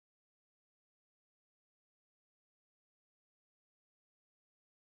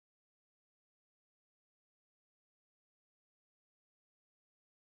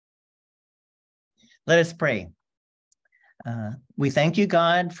Let us pray. We thank you,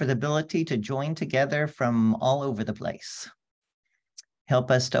 God, for the ability to join together from all over the place. Help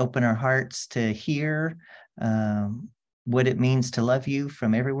us to open our hearts to hear what it means to love you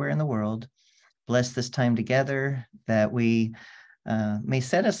from everywhere in the world. Bless this time together, that we may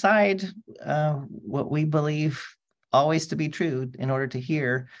set aside what we believe always to be true in order to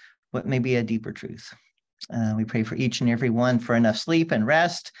hear what may be a deeper truth. We pray for each and every one for enough sleep and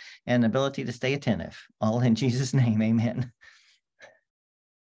rest and ability to stay attentive. All in Jesus' name, amen.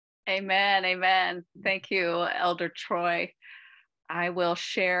 Amen, amen. Thank you, Elder Troy. I will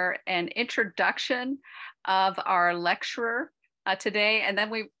share an introduction of our lecturer today, and then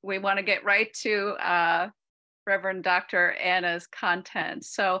we want to get right to Reverend Dr. Anna's content.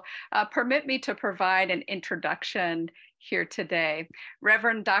 So permit me to provide an introduction here today.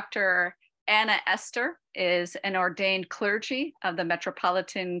 Reverend Dr. Anna Ester is an ordained clergy of the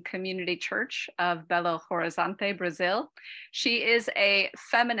Metropolitan Community Church of Belo Horizonte, Brazil. She is a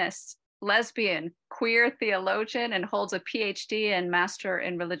feminist, lesbian, queer theologian and holds a PhD and Master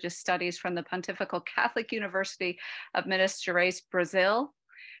in Religious Studies from the Pontifical Catholic University of Minas Gerais, Brazil.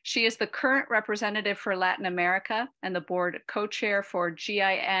 She is the current representative for Latin America and the board co-chair for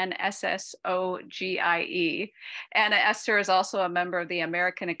GINSSOGIE. Anna Ester is also a member of the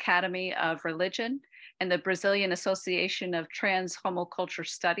American Academy of Religion and the Brazilian Association of Trans Homoculture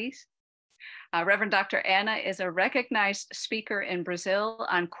Studies. Reverend Dr. Anna is a recognized speaker in Brazil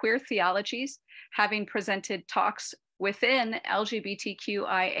on queer theologies, having presented talks within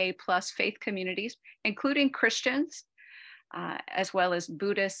LGBTQIA+ faith communities, including Christians, as well as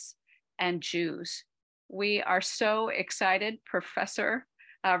Buddhists and Jews. We are so excited, Professor,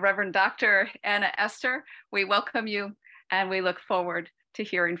 Reverend Dr. Anna Ester. We welcome you and we look forward to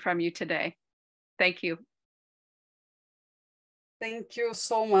hearing from you today. Thank you. Thank you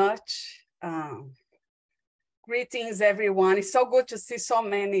so much. Greetings, everyone. It's so good to see so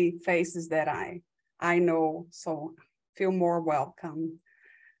many faces that I know, so feel more welcome.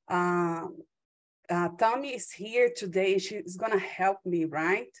 Tommy is here today. She's going to help me,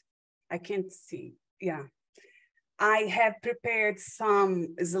 right? I can't see. Yeah. I have prepared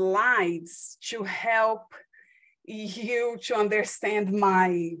some slides to help you to understand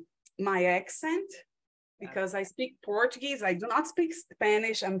my accent, because I speak Portuguese. I do not speak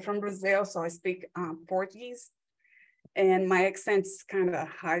Spanish. I'm from Brazil, so I speak Portuguese. And my accent's kind of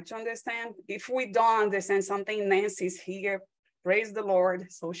hard to understand. If we don't understand something, Nancy's here. Praise the Lord,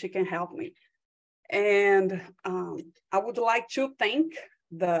 so she can help me. And I would like to thank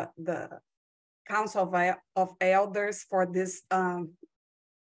the Council of Elders for this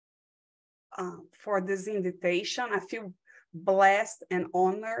invitation. I feel blessed and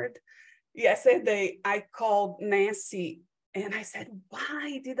honored. Yesterday, I called Nancy and I said,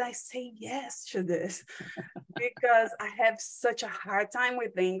 why did I say yes to this? Because I have such a hard time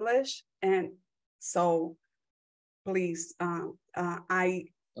with English. And so please, I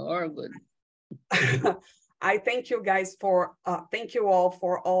thank you guys for, thank you all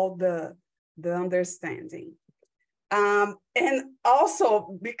for all the understanding. And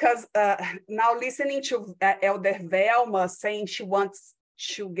also because now listening to Elder Velma saying she wants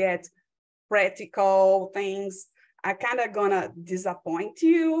to get practical things, I kind of gonna disappoint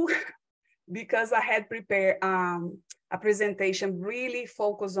you because I had prepared a presentation really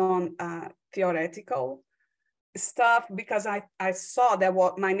focused on theoretical stuff, because I saw that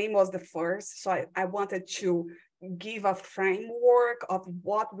my name was the first. So I wanted to give a framework of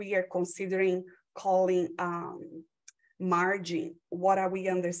what we are considering calling margin. What are we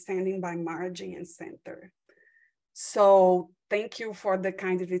understanding by margin and center? So thank you for the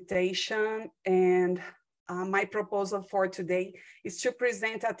kind invitation. And my proposal for today is to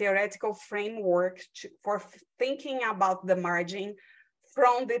present a theoretical framework for thinking about the margin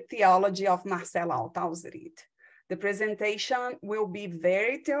from the theology of Marcelo Altausrid. The presentation will be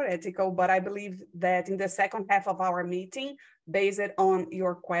very theoretical, but I believe that in the second half of our meeting, based on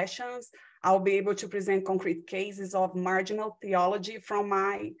your questions, I'll be able to present concrete cases of marginal theology from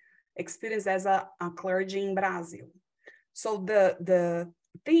my experience as a clergy in Brazil. So the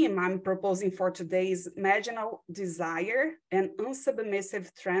theme I'm proposing for today is marginal desire and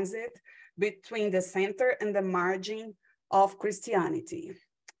unsubmissive transit between the center and the margin of Christianity.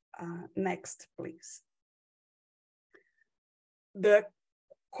 Next, please. The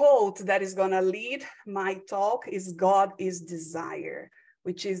quote that is going to lead my talk is "God is desire,"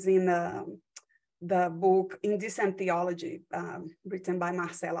 which is in the book Indecent Theology, written by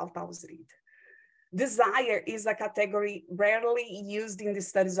Marcelo Altausrid. Desire is a category rarely used in the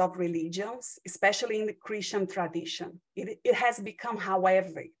studies of religions, especially in the Christian tradition. It has become,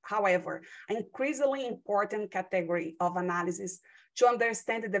 however, an increasingly important category of analysis to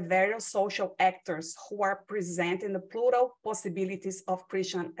understand the various social actors who are present in the plural possibilities of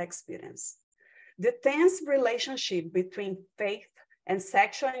Christian experience. The tense relationship between faith and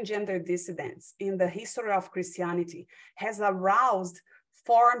sexual and gender dissidents in the history of Christianity has aroused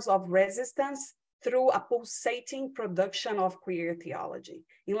forms of resistance through a pulsating production of queer theology.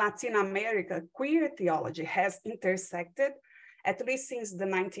 In Latin America, queer theology has intersected, at least since the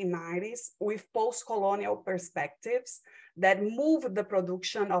 1990s, with post-colonial perspectives that move the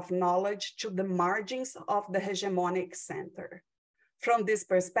production of knowledge to the margins of the hegemonic center. From this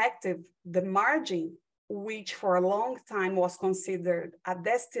perspective, the margin, which for a long time was considered a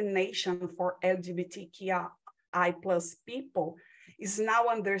destination for LGBTQI+ people, is now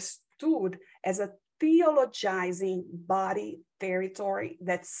understood as a theologizing body territory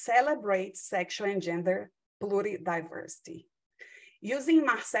that celebrates sexual and gender pluridiversity. Using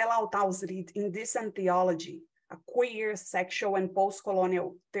Marcela Althaus Ried Indecent Theology, a queer, sexual, and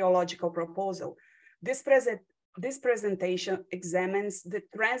post-colonial theological proposal, this presentation examines the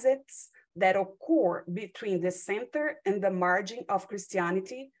transits that occur between the center and the margin of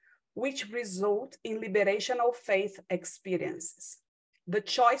Christianity, which result in liberational faith experiences. The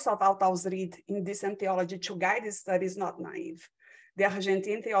choice of Althaus Ried Indecent Theology to guide this study is not naive. The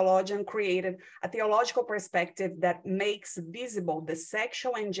Argentine theologian created a theological perspective that makes visible the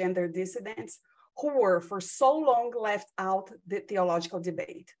sexual and gender dissidents who were for so long left out the theological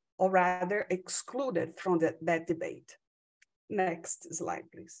debate, or rather excluded from that debate. Next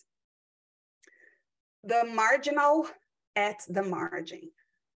slide, please. The marginal at the margin.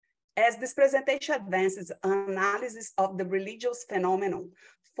 As this presentation advances analysis of the religious phenomenon,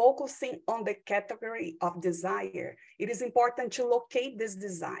 focusing on the category of desire, it is important to locate this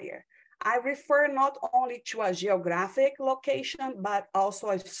desire. I refer not only to a geographic location, but also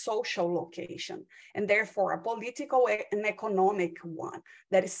a social location, and therefore a political and economic one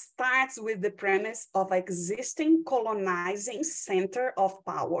that starts with the premise of existing colonizing center of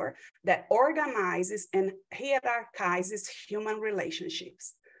power that organizes and hierarchizes human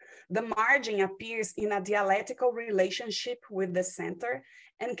relationships. The margin appears in a dialectical relationship with the center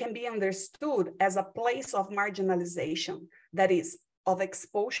and can be understood as a place of marginalization, that is, of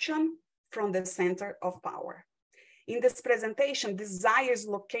expulsion from the center of power. In this presentation, desire is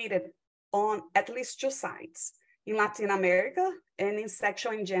located on at least two sides, in Latin America and in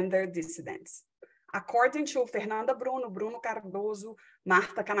sexual and gender dissidents. According to Fernanda Bruno, Bruno Cardoso,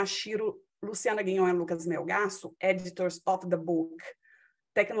 Marta Kanashiro, Luciana Guignon, and Lucas Melgaço, editors of the book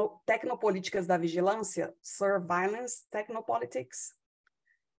Tecnopolíticas da Vigilância, Surveillance Technopolitics.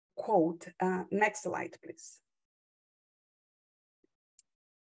 Quote, next slide, please.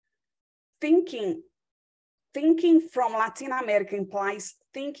 Thinking from Latin America implies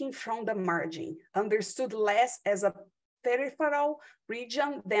thinking from the margin, understood less as a peripheral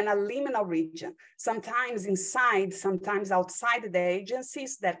region than a liminal region, sometimes inside, sometimes outside the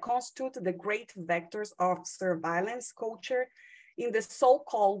agencies that constitute the great vectors of surveillance culture in the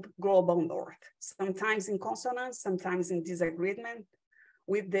so-called global north, sometimes in consonance, sometimes in disagreement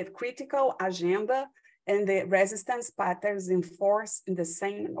with the critical agenda and the resistance patterns in force in the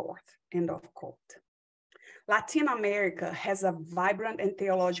same north, end of quote. Latin America has a vibrant and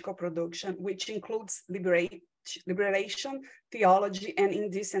theological production, which includes liberation theology and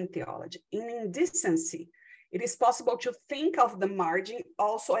indecent theology. In indecency, it is possible to think of the margin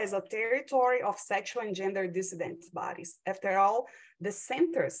also as a territory of sexual and gender dissident bodies. After all, the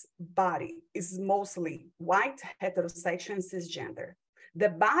center's body is mostly white, heterosexual, and cisgender. The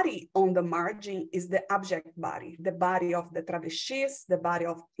body on the margin is the abject body, the body of the travestis, the body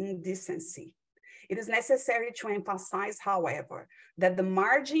of indecency. It is necessary to emphasize, however, that the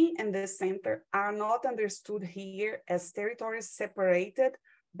margin and the center are not understood here as territories separated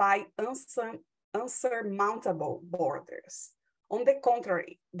by unsurmountable borders. On the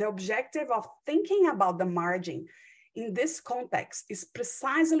contrary, the objective of thinking about the margin in this context is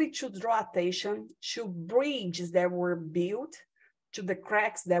precisely to draw attention to bridges that were built, to the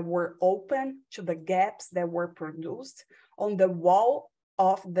cracks that were opened, to the gaps that were produced on the wall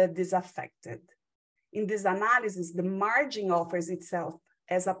of the disaffected. In this analysis, the margin offers itself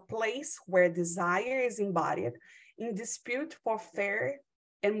as a place where desire is embodied in dispute for fair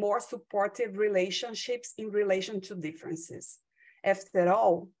and more supportive relationships in relation to differences. After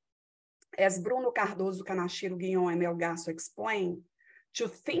all, as Bruno Cardoso, Kanashiro, Guignon, and Melgaço explain, to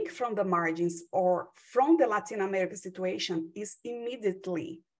think from the margins or from the Latin American situation is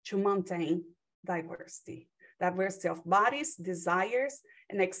immediately to maintain diversity. Diversity of bodies, desires,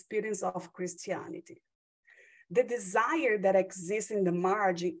 and experience of Christianity. The desire that exists in the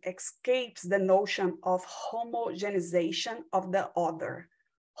margin escapes the notion of homogenization of the other.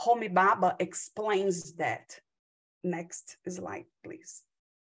 Homi Bhabha explains that. Next slide, please.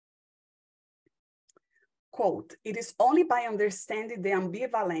 Quote, "It is only by understanding the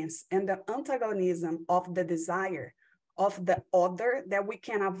ambivalence and the antagonism of the desire of the other that we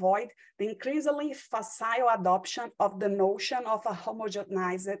can avoid the increasingly facile adoption of the notion of a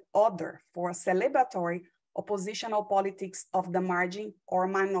homogenized other for a celebratory oppositional politics of the margin or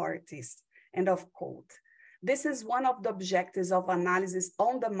minorities," end of quote. This is one of the objectives of analysis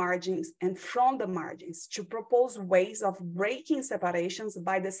on the margins and from the margins, to propose ways of breaking separations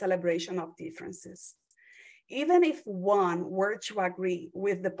by the celebration of differences. Even if one were to agree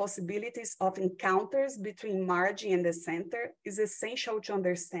with the possibilities of encounters between margin and the center, it's essential to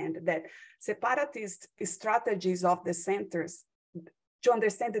understand that separatist strategies of the centers, to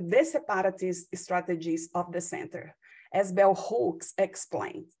understand the separatist strategies of the center, as Bell Hooks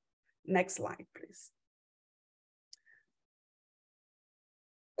explained. Next slide, please.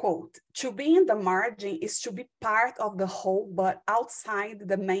 Quote, "To be in the margin is to be part of the whole, but outside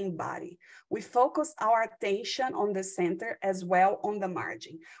the main body. We focused our attention on the center as well on the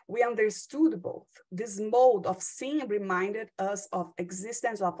margin. We understood both. This mode of seeing reminded us of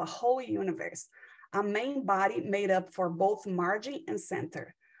existence of a whole universe, a main body made up for both margin and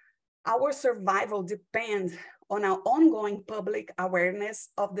center. Our survival depends on our ongoing public awareness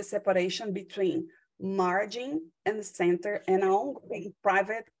of the separation between margin and center, and our ongoing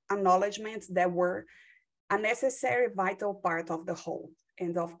private acknowledgement that were a necessary vital part of the whole,"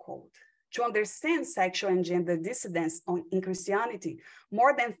 end of quote. To understand sexual and gender dissidence in Christianity,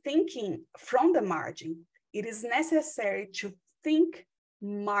 more than thinking from the margin, it is necessary to think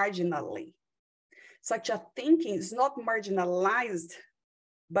marginally. Such a thinking is not marginalized,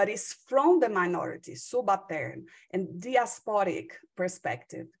 but is from the minority, subaltern, and diasporic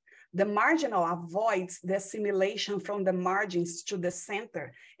perspective. The marginal avoids the assimilation from the margins to the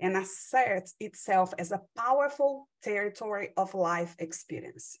center and asserts itself as a powerful territory of life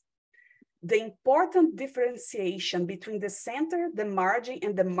experience. The important differentiation between the center, the margin,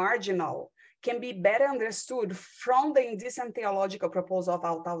 and the marginal can be better understood from the indecent theological proposal of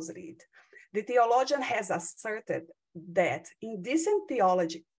Altausrid. The theologian has asserted that indecent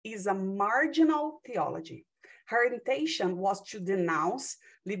theology is a marginal theology. Her intention was to denounce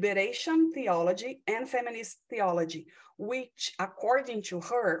liberation theology and feminist theology, which, according to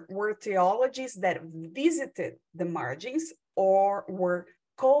her, were theologies that visited the margins or were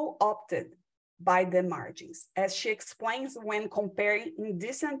co-opted by the margins, as she explains when comparing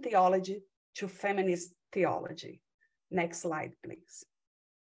indecent theology to feminist theology. Next slide, please.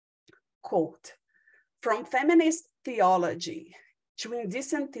 Quote, "From feminist theology to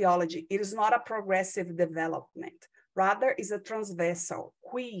indecent theology, it is not a progressive development, rather is a transversal,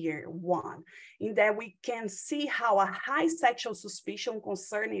 queer one, in that we can see how a high sexual suspicion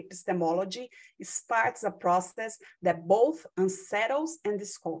concerning epistemology starts a process that both unsettles and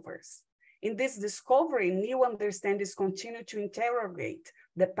discovers. In this discovery, new understandings continue to interrogate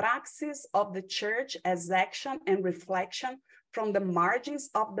the praxis of the church as action and reflection from the margins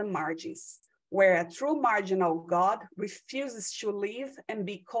of the margins, where a true marginal God refuses to live and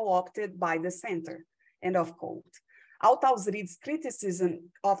be co-opted by the center," end of quote. Altausrid's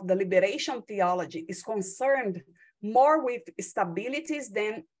criticism of the liberation theology is concerned more with stabilities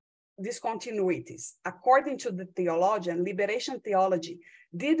than discontinuities. According to the theologian, liberation theology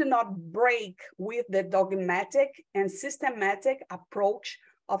did not break with the dogmatic and systematic approach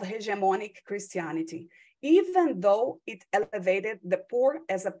of hegemonic Christianity, even though it elevated the poor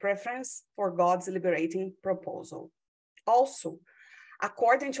as a preference for God's liberating proposal. Also,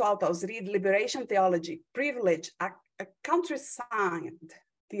 according to Altausrid, liberation theology privileged a countryside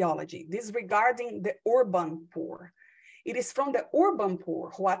theology, disregarding the urban poor. It is from the urban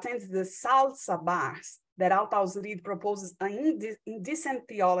poor who attends the salsa bars that Altausrid proposes an indecent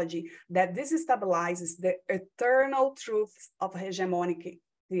theology that destabilizes the eternal truths of hegemonic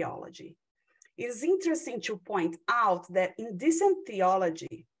theology. It is interesting to point out that indecent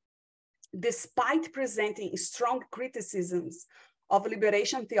theology, despite presenting strong criticisms of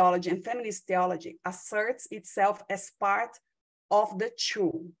liberation theology and feminist theology, asserts itself as part of the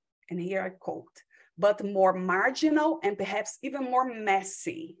two, and here I quote, "but more marginal and perhaps even more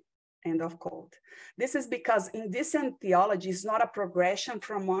messy," end of quote. This is because indecent theology is not a progression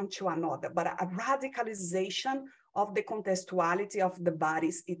from one to another, but a radicalization of the contextuality of the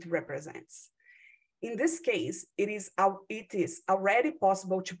bodies it represents. In this case, it is already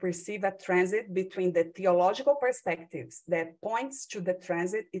possible to perceive a transit between the theological perspectives that points to the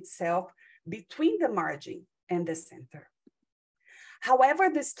transit itself between the margin and the center. However,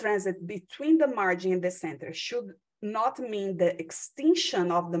 this transit between the margin and the center should not mean the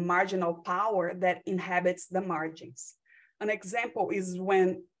extinction of the marginal power that inhabits the margins. An example is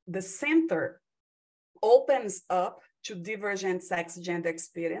when the center opens up to divergent sex-gender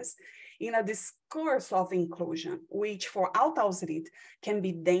experience in a discourse of inclusion, which for Althusser can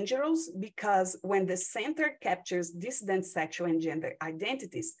be dangerous because when the center captures dissident sexual and gender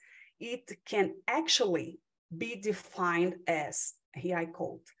identities, it can actually be defined as, here I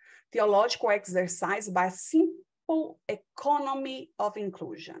quote, theological exercise by simple economy of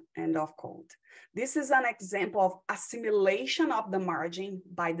inclusion, end of quote. This is an example of assimilation of the margin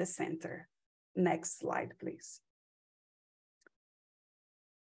by the center. Next slide, please.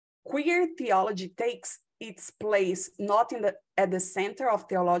 Queer theology takes its place not at the center of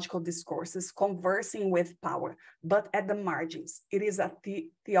theological discourses conversing with power, but at the margins. It is a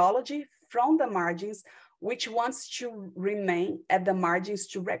theology from the margins which wants to remain at the margins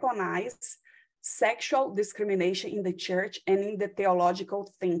to recognize sexual discrimination in the church and in the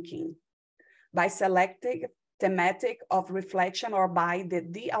theological thinking by selecting thematic of reflection or by the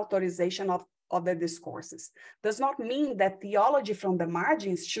deauthorization of other discourses. Does not mean that theology from the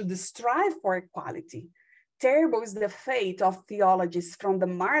margins should strive for equality. Terrible is the fate of theologies from the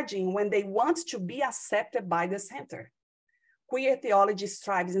margin when they want to be accepted by the center. Queer theology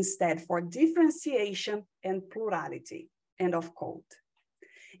strives instead for differentiation and plurality, end of quote.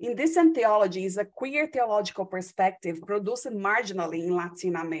 Indecent theology is a queer theological perspective produced marginally in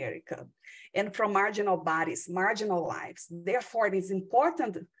Latin America and from marginal bodies, marginal lives. Therefore, its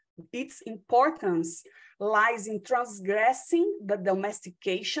importance lies in transgressing the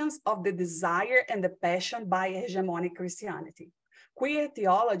domestications of the desire and the passion by hegemonic Christianity. Queer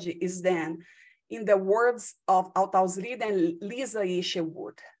theology is then, in the words of Althusser and Lisa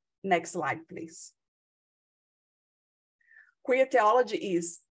Isherwood. Next slide, please. Queer theology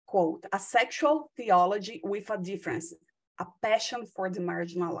is, quote, a sexual theology with a difference, a passion for the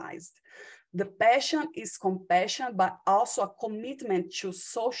marginalized. The passion is compassion, but also a commitment to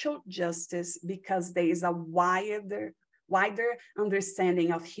social justice because there is a wider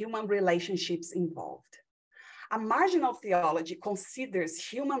understanding of human relationships involved. A marginal theology considers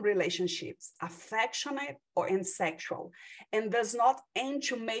human relationships affectionate and sexual, and does not aim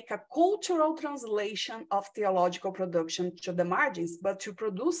to make a cultural translation of theological production to the margins, but to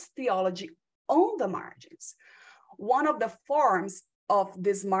produce theology on the margins. One of the forms of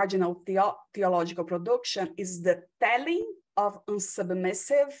this marginal theological production is the telling of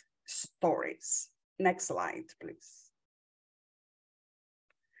unsubmissive stories. Next slide, please.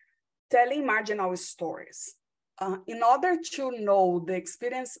 Telling marginal stories. In order to know the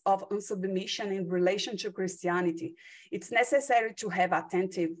experience of unsubmission in relation to Christianity, it's necessary to have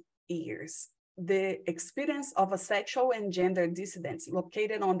attentive ears. The experience of a sexual and gender dissidents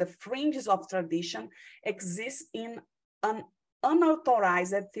located on the fringes of tradition exists in an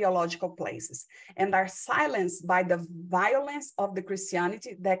unauthorized theological places and are silenced by the violence of the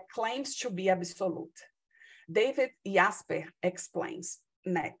Christianity that claims to be absolute. David Jasper explains.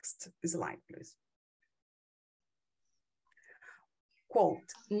 Next slide, please.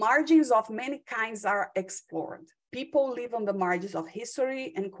 Quote, margins of many kinds are explored. People live on the margins of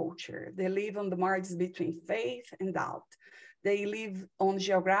history and culture. They live on the margins between faith and doubt. They live on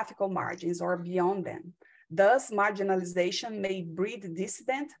geographical margins or beyond them. Thus, marginalization may breed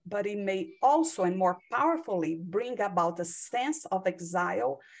dissident, but it may also and more powerfully bring about a sense of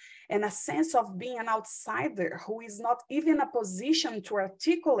exile and a sense of being an outsider who is not even in a position to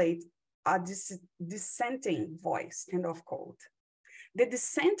articulate a dissenting voice, end of quote. The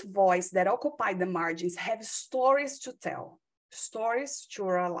dissent voice that occupy the margins have stories to tell, stories to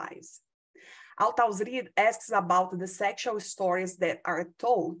realize. Althusser asks about the sexual stories that are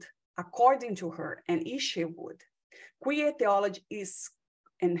told, according to her and Isherwood. Queer theology is,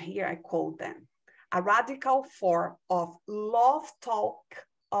 and here I quote them, a radical form of love talk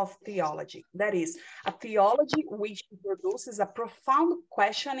of theology. That is, a theology which produces a profound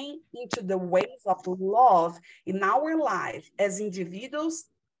questioning into the ways of love in our life as individuals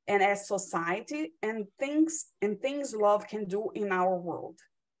and as society, and things love can do in our world.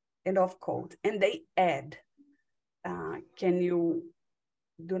 End of quote. And they add, can you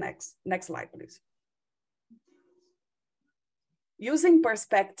do next slide, please? Using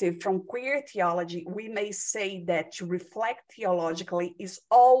perspective from queer theology, we may say that to reflect theologically is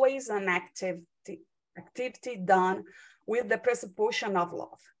always an activity done with the presupposition of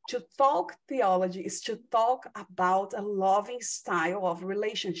love. To talk theology is to talk about a loving style of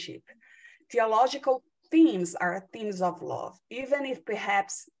relationship. Theological themes are themes of love, even if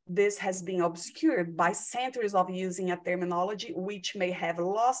perhaps this has been obscured by centuries of using a terminology which may have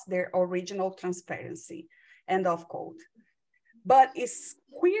lost their original transparency. End of quote. But is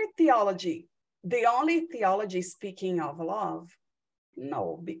queer theology the only theology speaking of love?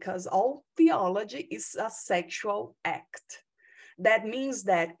 No, because all theology is a sexual act. That means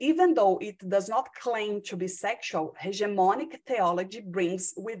that even though it does not claim to be sexual, hegemonic theology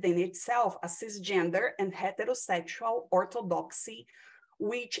brings within itself a cisgender and heterosexual orthodoxy,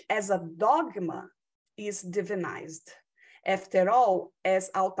 which as a dogma is divinized. After all, as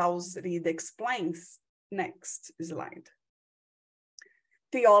Altausrid explains, next slide,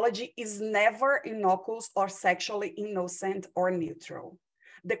 theology is never innocuous or sexually innocent or neutral.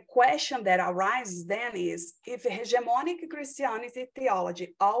 The question that arises then is, if hegemonic Christianity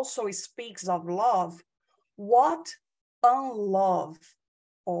theology also speaks of love, what unlove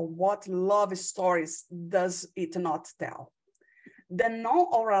or what love stories does it not tell? The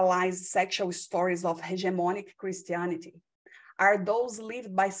non-oralized sexual stories of hegemonic Christianity are those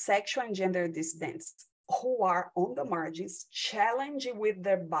lived by sexual and gender dissidents who are on the margins, challenging with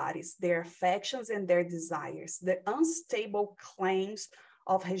their bodies, their affections and their desires, the unstable claims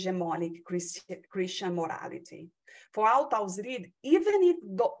of hegemonic Christian morality. For Altausrid, even if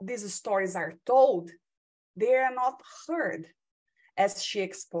these stories are told, they are not heard, as she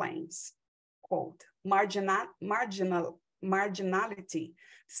explains. Quote, marginality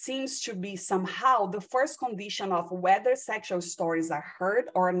seems to be somehow the first condition of whether sexual stories are heard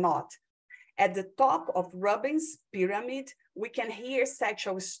or not. At the top of Rubin's pyramid, we can hear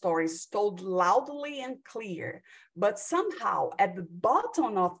sexual stories told loudly and clear, but somehow at the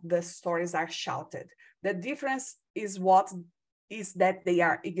bottom of the stories are shouted. The difference is that they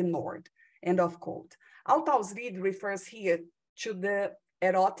are ignored. End of quote. Altausrid refers here to the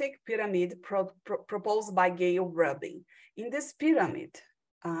erotic pyramid proposed by Gail Rubin. In this pyramid,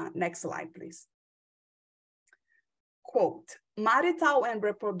 next slide, please. Quote, marital and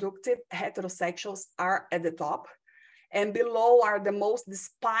reproductive heterosexuals are at the top, and below are the most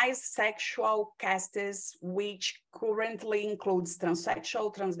despised sexual castes, which currently includes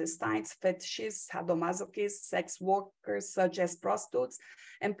transsexual, transvestites, fetishists, sadomasochists, sex workers such as prostitutes,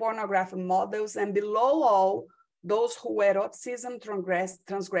 and pornographic models, and below all, those who eroticism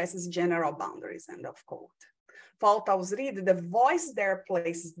transgresses general boundaries, end of quote. For Altausrid, the voice there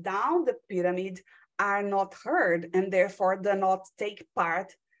places down the pyramid are not heard and therefore do not take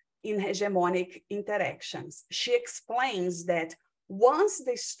part in hegemonic interactions. She explains that once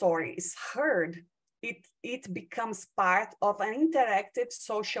the story is heard, it becomes part of an interactive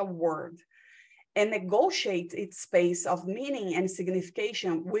social world and negotiates its space of meaning and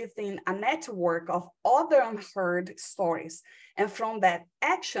signification within a network of other unheard stories. And from that,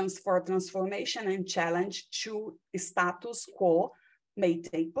 actions for transformation and challenge to status quo may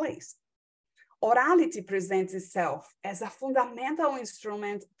take place. Orality presents itself as a fundamental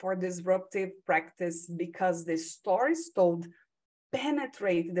instrument for disruptive practice because the stories told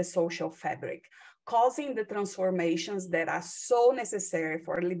penetrate the social fabric, causing the transformations that are so necessary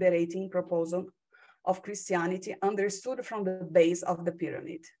for liberating proposal of Christianity understood from the base of the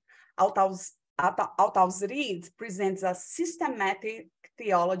pyramid. Altausrid presents a systematic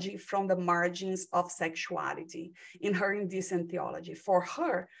theology from the margins of sexuality in her indecent theology. For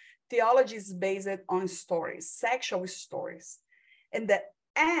her, theology is based on stories, sexual stories. And the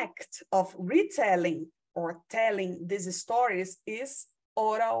act of retelling or telling these stories is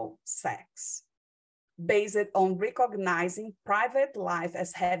oral sex, based on recognizing private life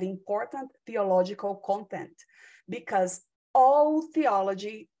as having important theological content, because all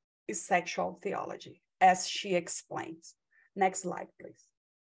theology is sexual theology, as she explains. Next slide, please.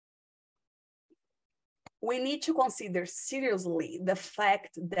 We need to consider seriously the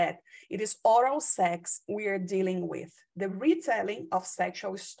fact that it is oral sex we are dealing with, the retelling of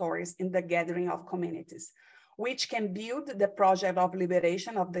sexual stories in the gathering of communities, which can build the project of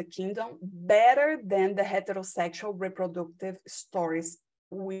liberation of the kingdom better than the heterosexual reproductive stories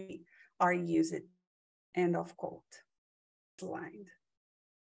we are using. End of quote. Slide.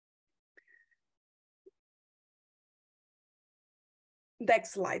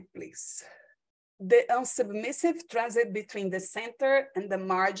 Next slide, please. The unsubmissive transit between the center and the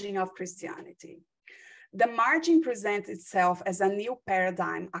margin of Christianity. The margin presents itself as a new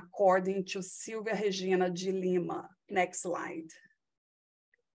paradigm according to Silvia Regina de Lima. Next slide.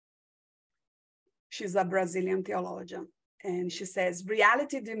 She's a Brazilian theologian. And she says,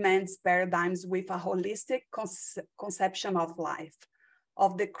 reality demands paradigms with a holistic conception of life,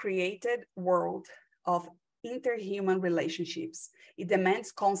 of the created world, of interhuman relationships. It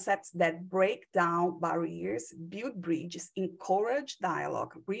demands concepts that break down barriers, build bridges, encourage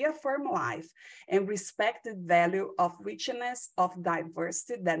dialogue, reaffirm life, and respect the value of richness of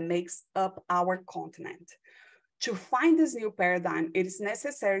diversity that makes up our continent. To find this new paradigm, it is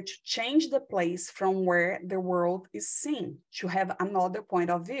necessary to change the place from where the world is seen, to have another point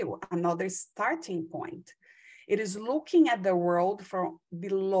of view, another starting point. It is looking at the world from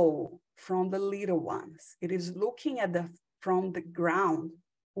below, from the little ones. It is looking at from the ground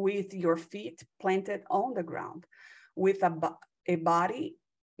with your feet planted on the ground, with a body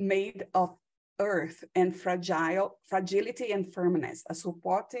made of earth and fragility and firmness, a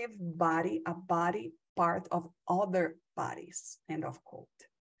supportive body, a body part of other bodies, end of quote.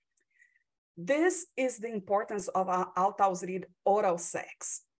 This is the importance of Altausrid oral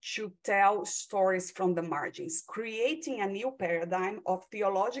sex, to tell stories from the margins, creating a new paradigm of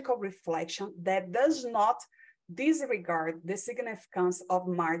theological reflection that does not disregard the significance of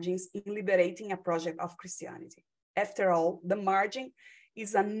margins in liberating a project of Christianity. After all, the margin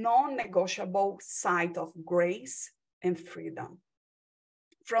is a non-negotiable site of grace and freedom.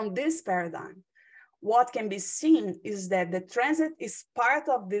 From this paradigm, what can be seen is that the transit is part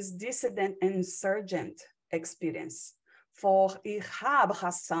of this dissident and insurgent experience. For Ihab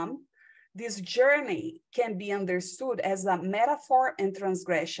Hassam, this journey can be understood as a metaphor and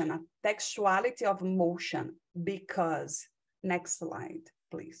transgression, a textuality of motion, because, next slide,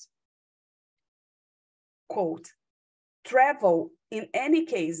 please. Quote, travel in any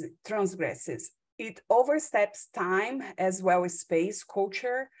case transgresses. It oversteps time as well as space,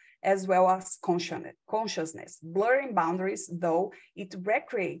 culture, as well as consciousness, blurring boundaries, though it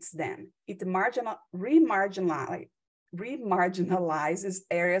recreates them. It remarginalizes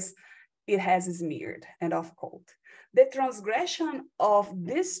areas it has smeared, end of quote. The transgression of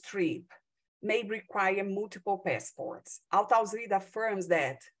this trip may require multiple passports. Altausrid affirms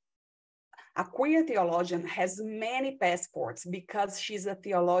that a queer theologian has many passports because she's a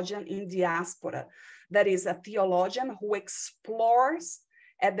theologian in diaspora. That is, a theologian who explores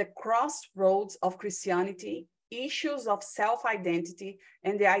at the crossroads of Christianity, issues of self-identity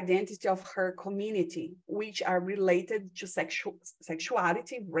and the identity of her community, which are related to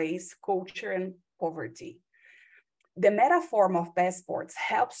sexuality, race, culture, and poverty. The metaphor of passports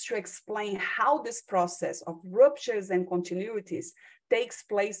helps to explain how this process of ruptures and continuities takes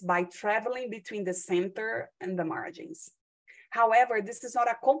place by traveling between the center and the margins. However, this is not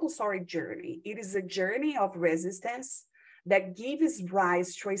a compulsory journey. It is a journey of resistance that gives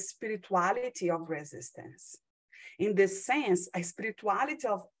rise to a spirituality of resistance. In this sense, a spirituality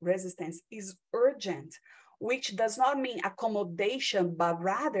of resistance is urgent, which does not mean accommodation, but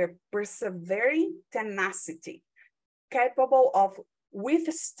rather persevering tenacity, capable of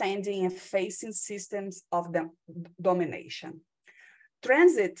withstanding and facing systems of domination.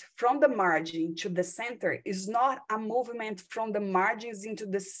 Transit from the margin to the center is not a movement from the margins into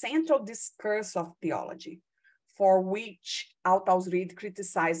the central discourse of theology, for which Altausrid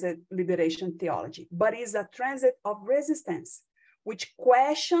criticized liberation theology, but is a transit of resistance, which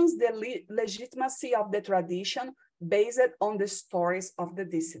questions the legitimacy of the tradition based on the stories of the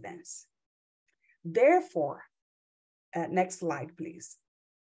dissidents. Therefore, next slide, please.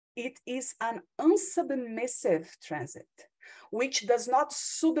 It is an unsubmissive transit, which does not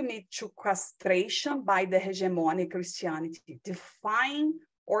submit to castration by the hegemonic Christianity, defying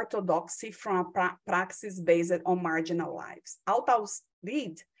orthodoxy from a praxis based on marginal lives.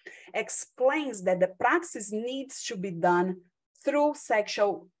 Altausrid explains that the praxis needs to be done through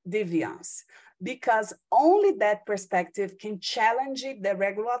sexual deviance, because only that perspective can challenge the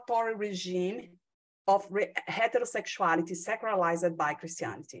regulatory regime of heterosexuality sacralized by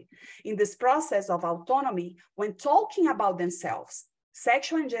Christianity. In this process of autonomy, when talking about themselves,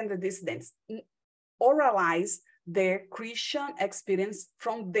 sexual and gender dissidents oralize their Christian experience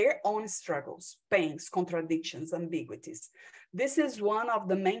from their own struggles, pains, contradictions, ambiguities. This is one of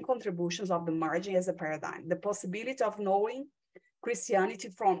the main contributions of the margin as a paradigm, the possibility of knowing Christianity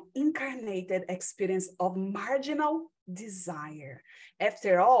from incarnated experience of marginal desire.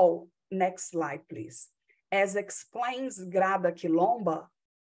 After all, next slide, please. As explains Grada Quilomba,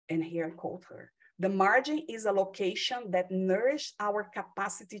 and here I quote her, the margin is a location that nourishes our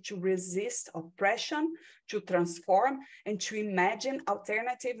capacity to resist oppression, to transform, and to imagine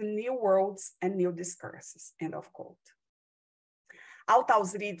alternative new worlds and new discourses, end of quote.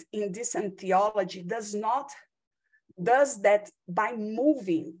 Altausrid in Decent Theology does that by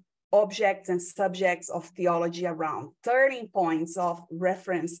moving objects and subjects of theology around, turning points of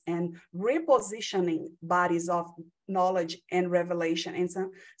reference and repositioning bodies of knowledge and revelation in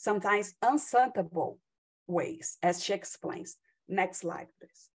sometimes unsuitable ways, as she explains. Next slide,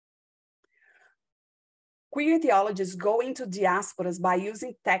 please. Queer theologies go into diasporas by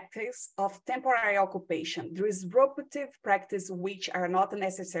using tactics of temporary occupation, disruptive practices which are not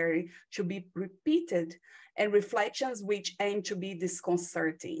necessary to be repeated, and reflections which aim to be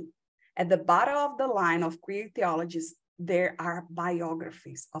disconcerting. At the bottom of the line of queer theologies, there are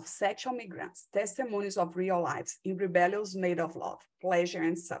biographies of sexual migrants, testimonies of real lives in rebellions made of love, pleasure,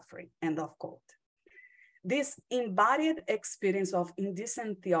 and suffering, end of quote. This embodied experience of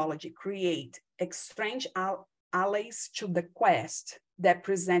indecent theology create strange allies to the quest that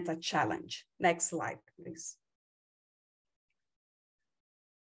present a challenge. Next slide, please.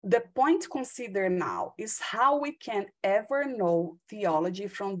 The point to consider now is how we can ever know theology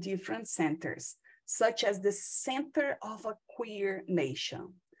from different centers, such as the center of a queer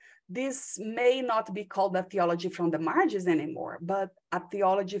nation. This may not be called a theology from the margins anymore, but a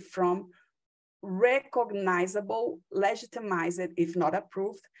theology from recognizable, legitimized, if not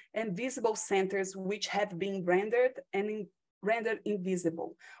approved, and visible centers which have been rendered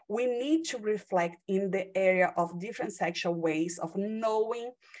invisible. We need to reflect in the area of different sexual ways of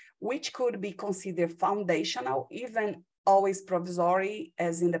knowing, which could be considered foundational, even always provisory,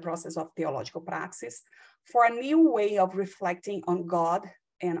 as in the process of theological praxis, for a new way of reflecting on God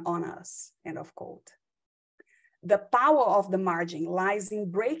and on us, end of quote. The power of the margin lies in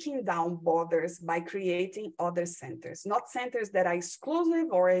breaking down borders by creating other centers, not centers that are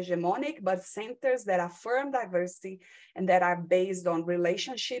exclusive or hegemonic, but centers that affirm diversity and that are based on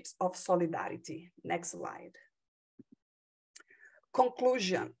relationships of solidarity. Next slide.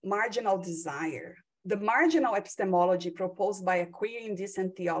 Conclusion, marginal desire. The marginal epistemology proposed by a queer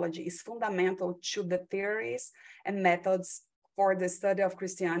indecent theology is fundamental to the theories and methods for the study of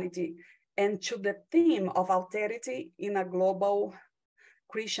Christianity and to the theme of alterity in a global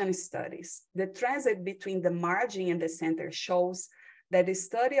Christian studies. The transit between the margin and the center shows that the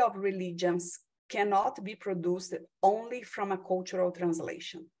study of religions cannot be produced only from a cultural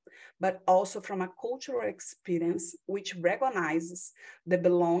translation, but also from a cultural experience which recognizes the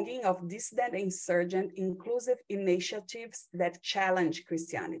belonging of dissident, insurgent, inclusive initiatives that challenge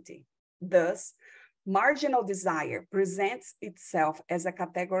Christianity. Thus, marginal desire presents itself as a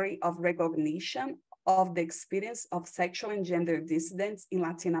category of recognition of the experience of sexual and gender dissidents in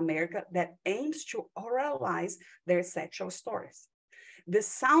Latin America that aims to oralize their sexual stories. The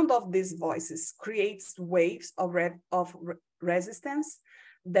sound of these voices creates waves of resistance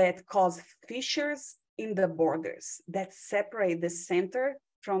that cause fissures in the borders that separate the center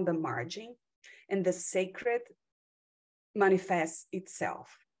from the margin, and the sacred manifests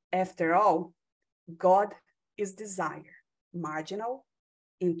itself. After all, God is desire, marginal,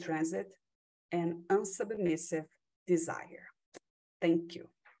 in transit, and unsubmissive desire. Thank you.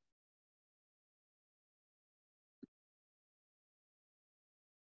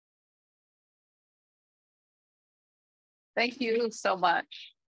 Thank you so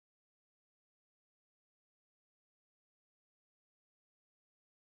much.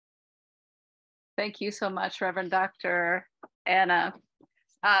 Thank you so much, Reverend Dr. Anna.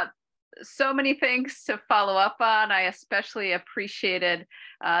 So many things to follow up on. I especially appreciated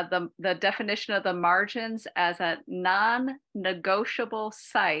the definition of the margins as a non-negotiable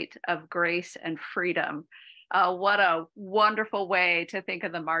site of grace and freedom. What a wonderful way to think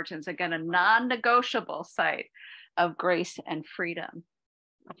of the margins. Again, a non-negotiable site of grace and freedom.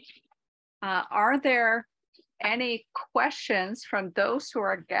 Are there any questions from those who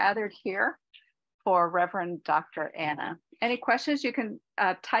are gathered here for Reverend Dr. Anna? Any questions? You can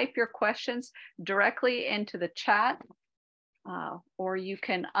type your questions directly into the chat, or you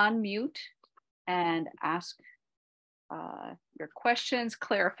can unmute and ask your questions,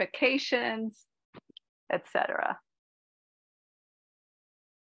 clarifications, etc.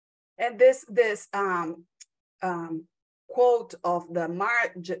 And this quote of the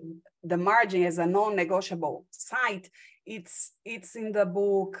margin as a non-negotiable site, it's in the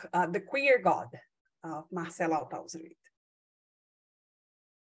book The Queer God of Marcela Altausrit.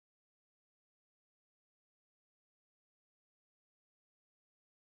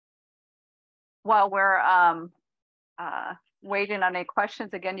 While we're waiting on any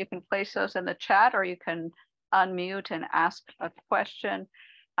questions, again, you can place those in the chat, or you can unmute and ask a question.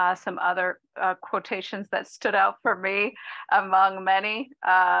 Some other quotations that stood out for me, among many,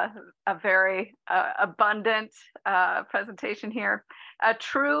 a very abundant presentation here. A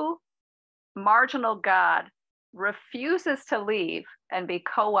true marginal God refuses to leave and be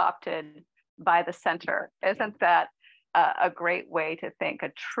co-opted by the center. Isn't that a great way to think?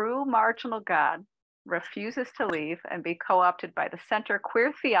 A true marginal God refuses to leave and be co-opted by the center.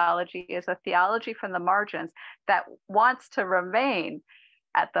 Queer theology is a theology from the margins that wants to remain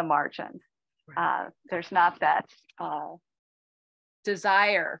at the margins. There's not that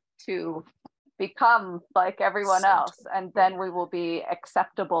desire to become like everyone else, and then we will be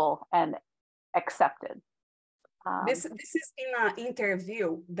acceptable and accepted. This is in an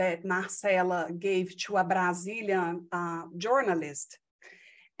interview that Marcela gave to a Brazilian journalist.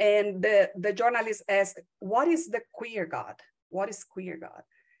 And the journalist asked, what is the queer God? What is queer God?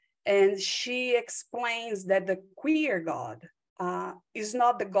 And she explains that the queer God is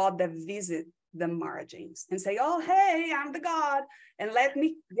not the God that visits the margins and say, oh, hey, I'm the God, and let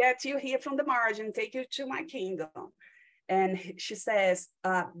me get you here from the margin, take you to my kingdom. And she says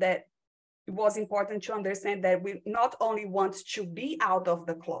that it was important to understand that we not only want to be out of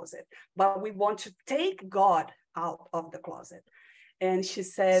the closet, but we want to take God out of the closet. And she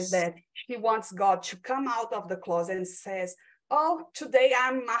said that she wants God to come out of the closet and says, oh, today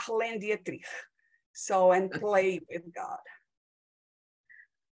I'm Marlene Dietrich. So, and play with God.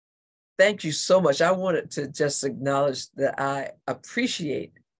 Thank you so much. I wanted to just acknowledge that I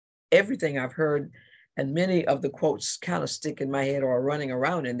appreciate everything I've heard, and many of the quotes kind of stick in my head or are running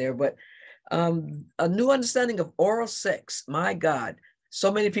around in there, but a new understanding of oral sex, my God,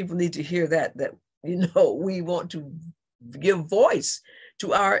 so many people need to hear that, you know, we want to give voice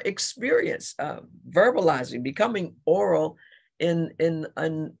to our experience, verbalizing, becoming oral in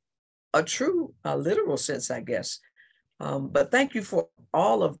a true literal sense, I guess. But thank you for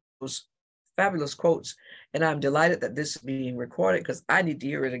all of those fabulous quotes. And I'm delighted that this is being recorded because I need to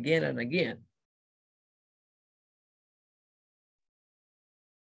hear it again and again.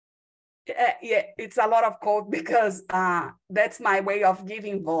 Yeah, it's a lot of quotes because that's my way of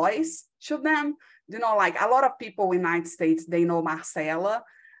giving voice to them. You know, like a lot of people in the United States, they know Marcela,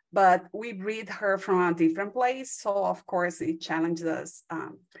 but we read her from a different place. So of course it challenged us.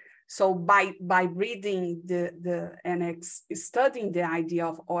 So by reading and studying the idea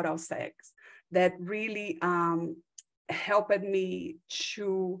of oral sex, that really helped me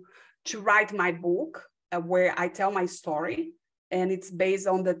to write my book where I tell my story, and it's based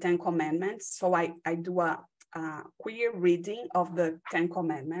on the 10 Commandments. So I do a queer reading of the 10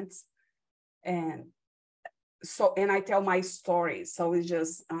 Commandments, and I tell my story. So it's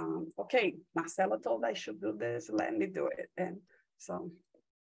just okay, Marcela told I should do this, let me do it, and so.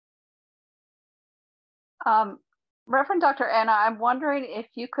 Reverend Dr. Anna, I'm wondering if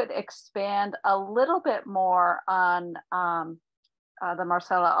you could expand a little bit more on the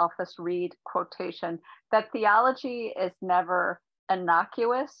Marcella Alphys Reed quotation, that theology is never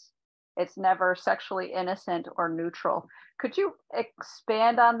innocuous, it's never sexually innocent or neutral. Could you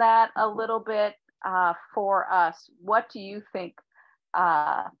expand on that a little bit for us? What do you think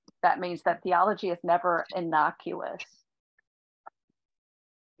that means, that theology is never innocuous?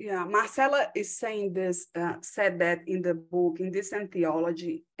 Yeah, Marcella is saying this, said that in the book, in Decent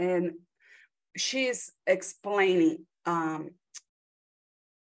Theology, and she's explaining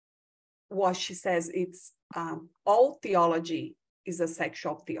what she says. It's all theology is a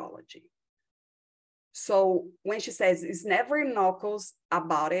sexual theology. So when she says it's never innocuous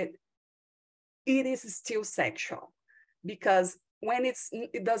about it, it is still sexual, because when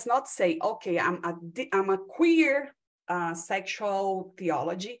it does not say, okay, I'm a queer sexual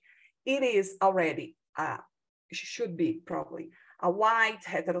theology, it is already, should be probably a white,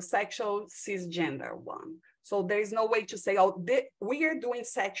 heterosexual, cisgender one. So there is no way to say, oh, we are doing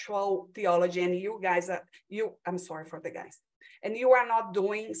sexual theology and you guys are, I'm sorry for the guys, and you are not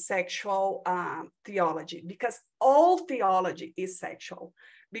doing sexual theology, because all theology is sexual.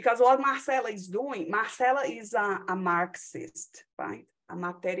 Because what Marcella is doing, Marcella is a Marxist, right? A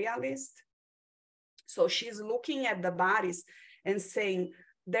materialist. So she's looking at the bodies and saying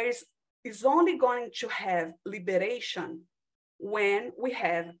is only going to have liberation when we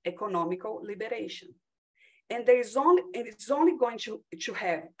have economical liberation. And it's only going to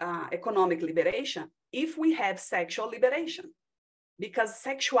have economic liberation if we have sexual liberation, because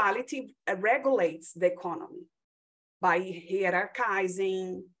sexuality regulates the economy by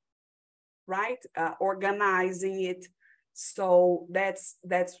hierarchizing, right? Organizing it. So that's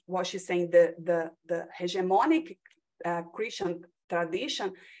what she's saying. The hegemonic Christian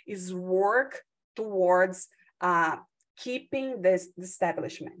tradition is work towards keeping this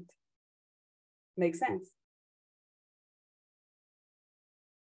establishment. Make sense?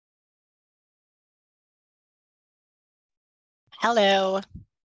 Hello.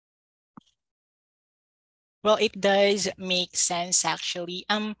 Well, it does make sense actually.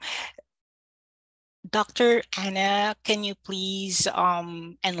 Dr. Anna, can you please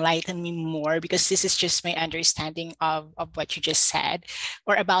enlighten me more, because this is just my understanding of what you just said,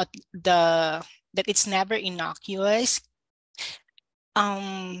 or about that it's never innocuous.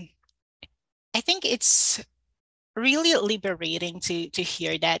 I think it's really liberating to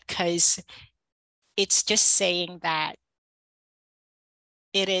hear that, because it's just saying that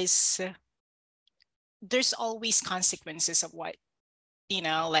it is there's always consequences of what,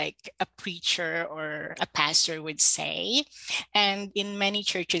 like a preacher or a pastor would say. And in many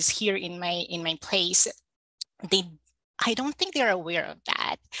churches here in my place, they I don't think they're aware of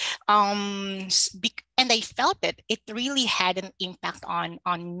that. And I felt it really had an impact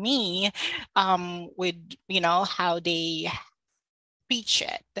on me, with how they preach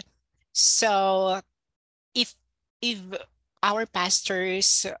it. So if if our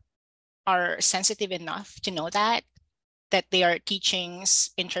pastors are sensitive enough to know that their teachings,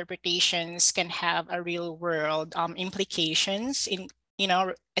 interpretations can have a real world implications in,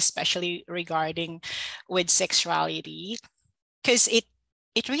 especially regarding with sexuality, because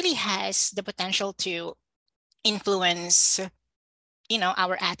it really has the potential to influence,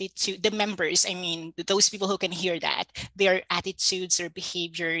 our attitude, the members, I mean, those people who can hear that, their attitudes, their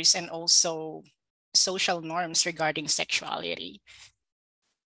behaviors, and also social norms regarding sexuality.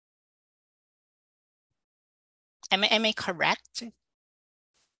 Am I correct?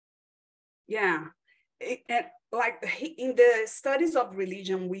 Yeah. In the studies of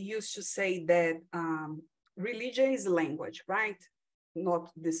religion, we used to say that religion is language, right?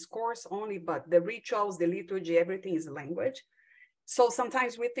 Not discourse only, but the rituals, the liturgy, everything is language. So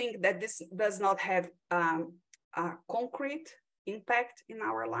sometimes we think that this does not have a concrete impact in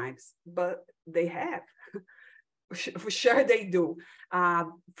our lives, but they have. For sure they do.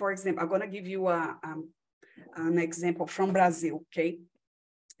 For example, I'm going to give you an example from Brazil, okay?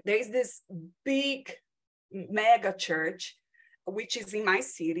 There is this big mega church, which is in my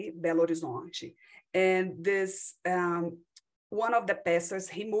city, Belo Horizonte. And this, one of the pastors,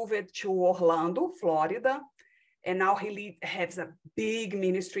 he moved to Orlando, Florida, and now he has a big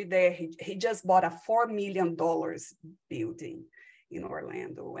ministry there. He just bought a $4 million building in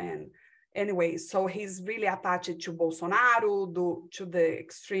Orlando. And anyway, so he's really attached to Bolsonaro, to the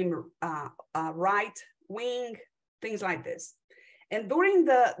extreme right wing, things like this. And during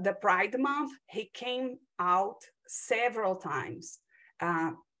the Pride Month, he came out several times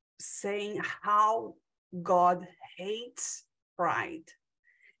saying how God hates pride.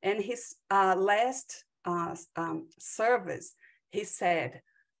 And his last service, he said,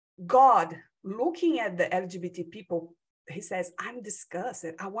 God, looking at the LGBT people, he says, I'm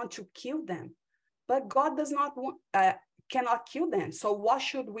disgusted. I want to kill them. But God does not cannot kill them. So what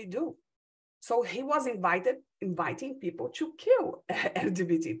should we do? So he was inviting people to kill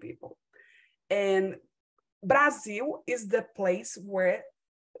LGBT people. And Brazil is the place where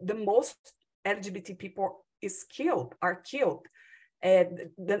the most LGBT people are killed.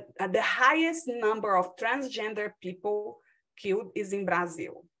 The highest number of transgender people killed is in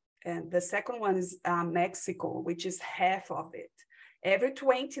Brazil. And the second one is Mexico, which is half of it. Every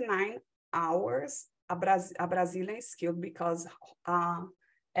 29 hours, a Brazilian is killed because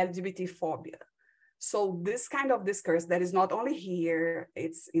LGBT phobia. So this kind of discourse that is not only here,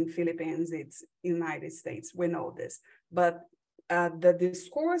 it's in Philippines, it's United States, we know this, but the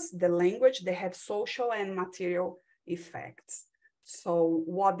discourse, the language, they have social and material effects. So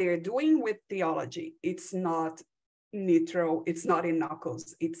what they're doing with theology, it's not neutral, it's not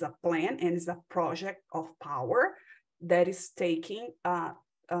innocuous, it's a plan and it's a project of power that is taking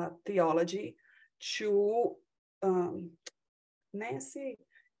theology to, Nancy,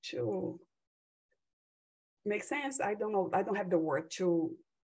 to make sense? I don't know. I don't have the word to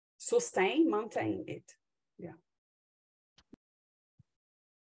maintain it. Yeah.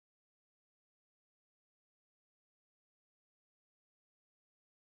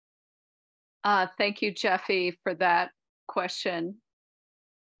 Thank you, Jeffy, for that question.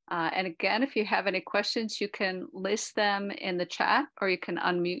 And again, if you have any questions, you can list them in the chat or you can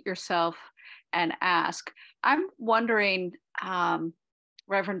unmute yourself and ask. I'm wondering,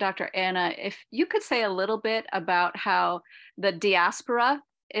 Reverend Dr. Anna, if you could say a little bit about how the diaspora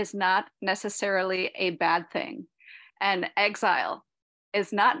is not necessarily a bad thing and exile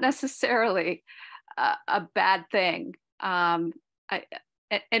is not necessarily a bad thing.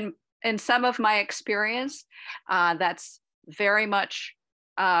 In some of my experience, that's very much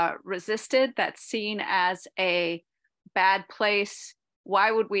resisted, that's seen as a bad place.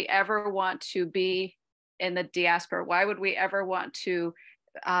 Why would we ever want to be in the diaspora? Why would we ever want to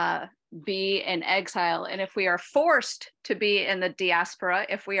be in exile. And if we are forced to be in the diaspora,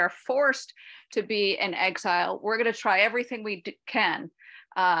 if we are forced to be in exile, we're going to try everything we can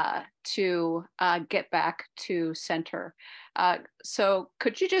to get back to center. So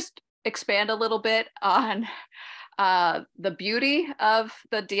could you just expand a little bit on the beauty of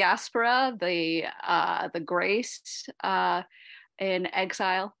the diaspora, the grace in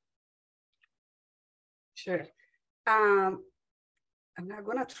exile? Sure. I'm not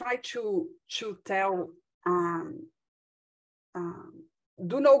gonna try to tell.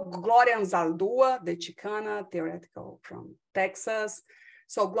 Do you know Gloria Anzaldúa, the Chicana theoretical from Texas?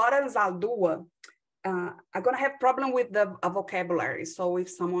 So Gloria Anzaldúa, I'm gonna have problem with the vocabulary. So if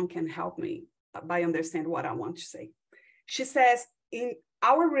someone can help me by understand what I want to say. She says, in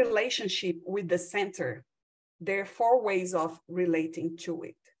our relationship with the center, there are 4 ways of relating to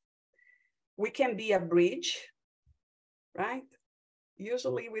it. We can be a bridge, right?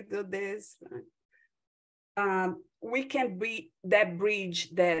 Usually we do this, right? We can be that bridge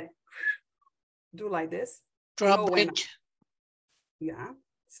that do like this. Drawbridge. Yeah.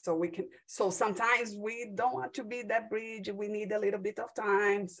 So we can, so sometimes we don't want to be that bridge. We need a little bit of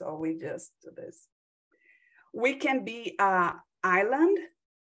time. So we just do this. We can be an island,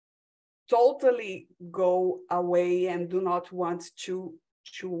 totally go away and do not want to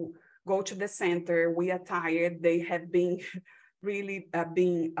go to the center. We are tired. They have been really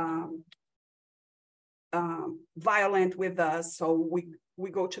being violent with us. So we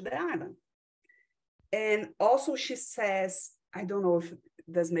go to the island. And also she says, I don't know if it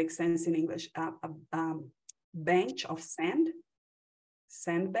does make sense in English, bench of sand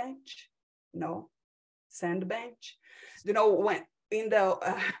bench, no, sand bench. You know, when in the,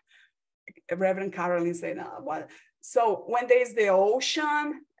 Reverend Caroline said, what? So when there's the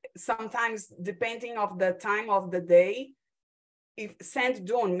ocean, sometimes depending of the time of the day, if sand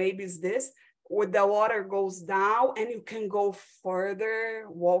dune, maybe it's this, with the water goes down and you can go further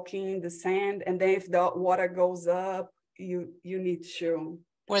walking in the sand. And then if the water goes up, you need to.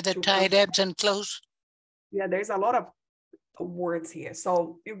 Where the tide ebbs and flows. Yeah, there's a lot of words here.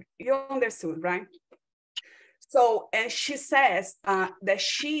 So you understood, right? So, and she says that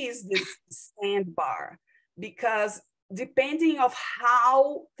she is this sandbar because depending of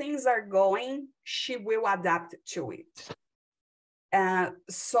how things are going, she will adapt to it.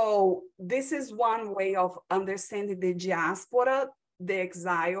 So this is one way of understanding the diaspora, the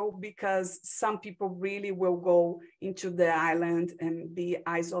exile, because some people really will go into the island and be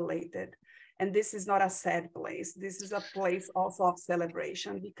isolated. And this is not a sad place. This is a place also of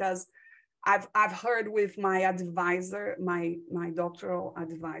celebration, because I've heard with my advisor, my doctoral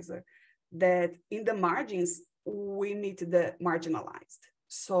advisor, that in the margins, we meet the marginalized.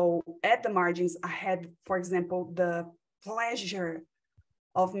 So at the margins, I had, for example, the pleasure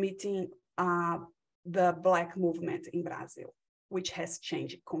of meeting the Black movement in Brazil, which has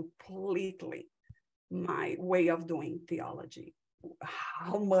changed completely my way of doing theology,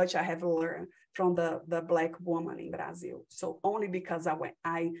 how much I have learned from the Black woman in Brazil. So only because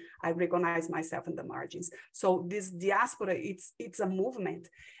I recognize myself in the margins. So this diaspora, it's a movement.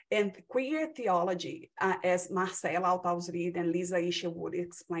 And queer theology, as Marcela Altausrid and Lisa Isher would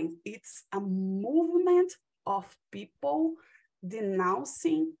explain, it's a movement of people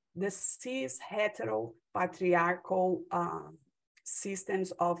denouncing the cis hetero patriarchal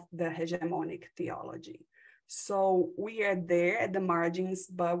systems of the hegemonic theology. So we are there at the margins,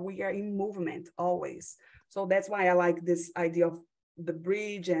 but we are in movement always. So that's why I like this idea of the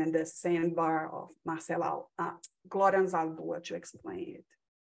bridge and the sandbar of Marcela Gloria Anzaldúa to explain it.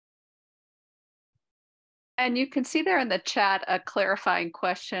 And you can see there in the chat a clarifying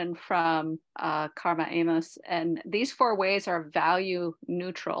question from Karma Amos. And these 4 ways are value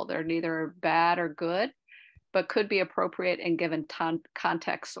neutral. They're neither bad or good, but could be appropriate in given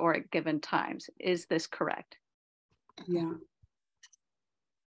contexts or at given times. Is this correct? Yeah.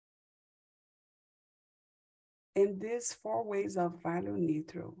 And these 4 ways are value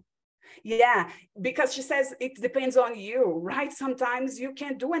neutral. Yeah, because she says it depends on you, right? Sometimes you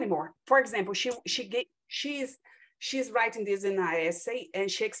can't do anymore. For example, she's writing this in an essay,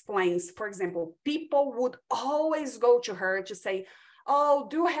 and she explains, for example, people would always go to her to say, oh,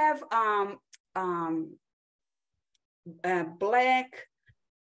 do you have Black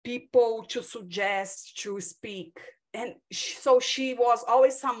people to suggest to speak? And so she was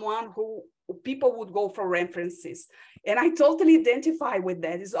always someone who people would go for references. And I totally identify with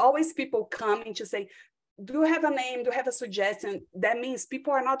that. It's always people coming to say, do you have a name? Do you have a suggestion? That means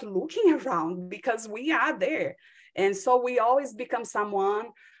people are not looking around because we are there. And so we always become someone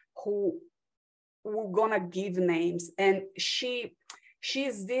who we're gonna give names. And she She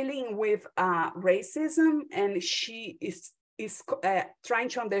is dealing with racism, and she is trying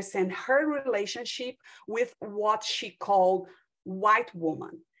to understand her relationship with what she called white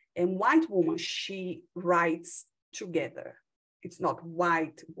woman. And white woman, she writes together. It's not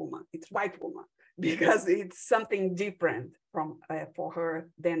white woman, it's white woman, because it's something different from for her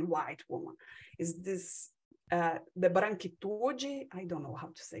than white woman. Is this the branquitude? I don't know how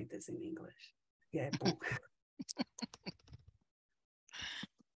to say this in English. Yeah.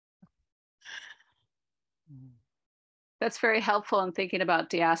 That's very helpful in thinking about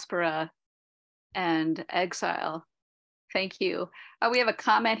diaspora and exile. Thank you. We have a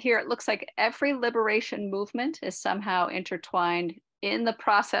comment here. It looks like every liberation movement is somehow intertwined in the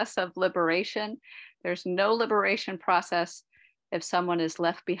process of liberation. There's no liberation process if someone is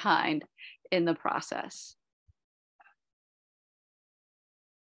left behind in the process.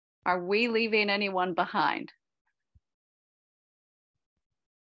 Are we leaving anyone behind?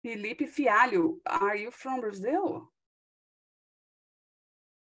 Felipe Fialho, are you from Brazil?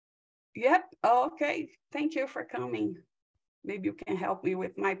 Yep, okay, thank you for coming. Maybe you can help me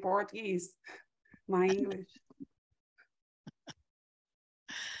with my Portuguese, my English.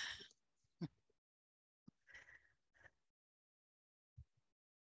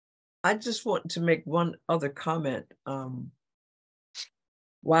 I just want to make one other comment.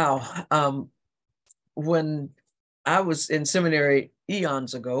 Wow. When I was in seminary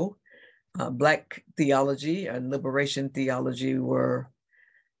eons ago, Black theology and liberation theology were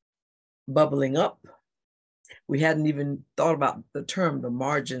bubbling up. We hadn't even thought about the term, the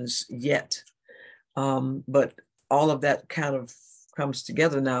margins, yet. But all of that kind of comes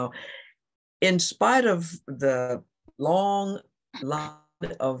together now. In spite of the long line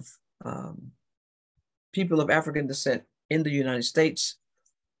of people of African descent in the United States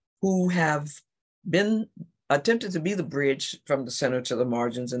who have been attempted to be the bridge from the center to the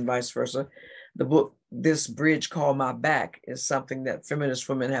margins and vice versa. The book, This Bridge Called My Back, is something that feminist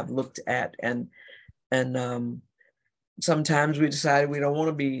women have looked at, and sometimes we decided we don't want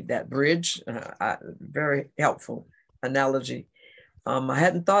to be that bridge. Very helpful analogy. I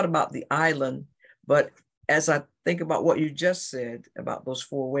hadn't thought about the island, but as I think about what you just said about those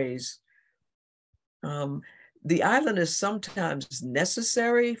four ways, the island is sometimes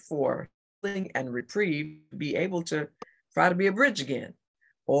necessary for healing and reprieve to be able to try to be a bridge again,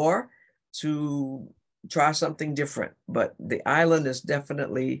 or to try something different. But the island is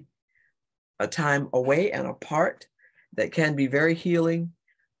definitely a time away and apart that can be very healing.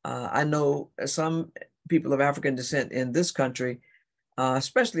 I know some people of African descent in this country,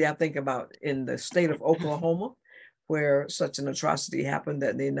 especially I think about in the state of Oklahoma, where such an atrocity happened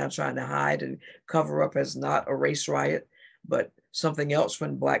that they're now trying to hide and cover up as not a race riot, but something else,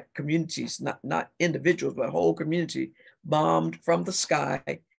 when Black communities, not individuals, but whole community, bombed from the sky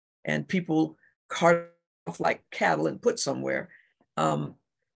and people carted off like cattle and put somewhere.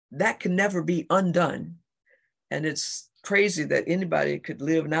 That can never be undone. And it's crazy that anybody could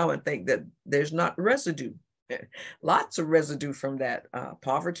live now and think that there's not residue. Lots of residue from that,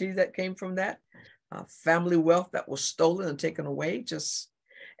 poverty that came from that, family wealth that was stolen and taken away.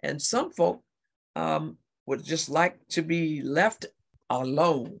 And some folk would just like to be left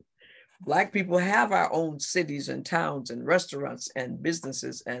alone. Black people have our own cities and towns and restaurants and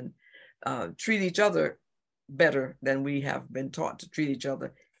businesses, and treat each other better than we have been taught to treat each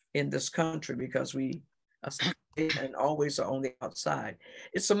other in this country, because we and always are on the outside.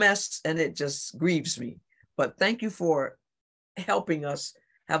 It's a mess, and it just grieves me. But thank you for helping us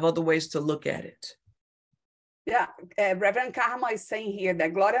have other ways to look at it. Yeah, Reverend Karma is saying here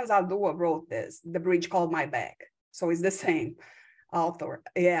that Gloria Zadua wrote this, The Bridge Called My Back. So it's the same author.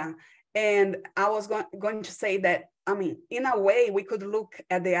 Yeah. And I was going to say that, I mean, in a way, we could look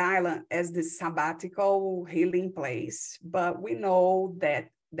at the island as this sabbatical healing place, but we know that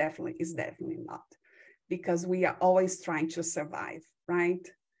is definitely not, because we are always trying to survive, right?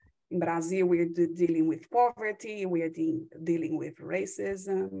 In Brazil, we're dealing with poverty, we are dealing with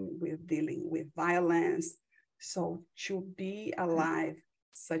racism, we're dealing with violence. So to be alive,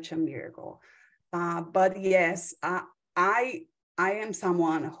 such a miracle. But yes, I am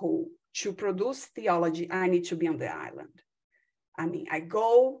someone who, to produce theology, I need to be on the island. I mean, I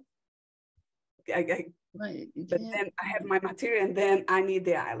go, Right. but then I have my material, and then I need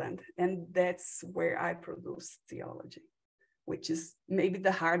the island. And that's where I produce theology, which is maybe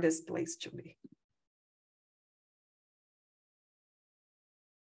the hardest place to be.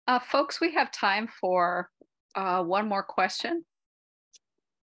 Folks, we have time for one more question.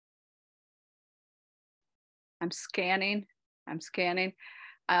 I'm scanning.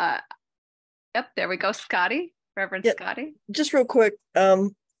 Yep, there we go, Scotty. Reverend Yeah. Scotty? Just real quick,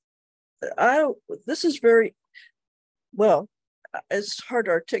 this is very, well, it's hard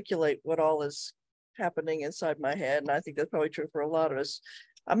to articulate what all is happening inside my head, and I think that's probably true for a lot of us.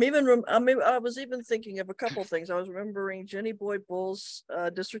 I was even thinking of a couple things. I was remembering Jenny Boyd Bull's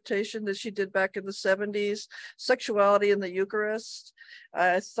dissertation that she did back in the 70s, Sexuality in the Eucharist.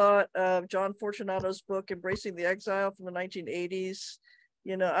 I thought of John Fortunato's book, Embracing the Exile, from the 1980s.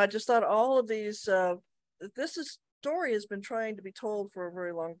 You know, I just thought all of these, story has been trying to be told for a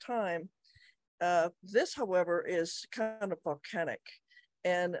very long time. This, however, is kind of volcanic.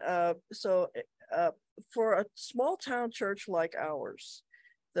 And so for a small town church like ours,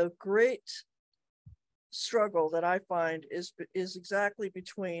 the great struggle that I find is exactly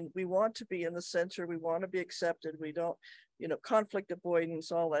between, we want to be in the center, we want to be accepted, we don't, conflict avoidance,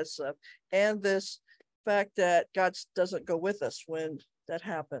 all that stuff, and this fact that God doesn't go with us when that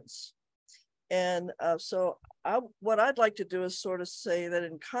happens. And so what I'd like to do is sort of say that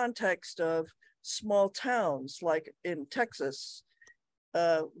in context of small towns like in Texas,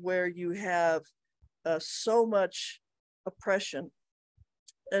 where you have so much oppression,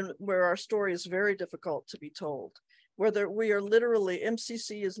 and where our story is very difficult to be told, whether we are literally,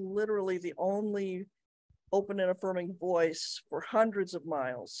 MCC is literally the only open and affirming voice for hundreds of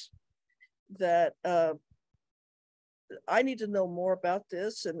miles, that I need to know more about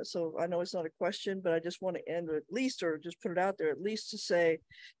this. And so I know it's not a question, but I just want to end at least, or just put it out there, at least to say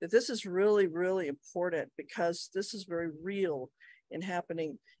that this is really, really important, because this is very real and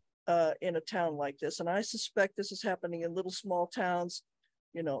happening in a town like this. And I suspect this is happening in little small towns,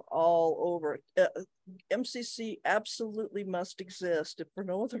 all over. MCC absolutely must exist, if for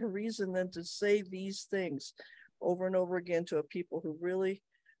no other reason than to say these things over and over again to a people who really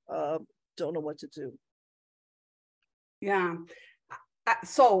don't know what to do. Yeah.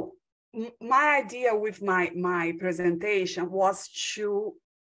 So my idea with my presentation was to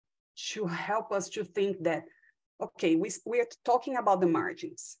help us to think that, okay, we're talking about the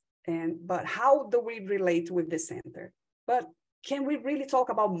margins, but how do we relate with the center? But can we really talk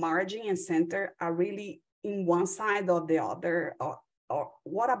about margin and center are really in one side or the other? Or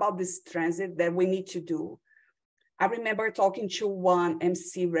what about this transit that we need to do? I remember talking to one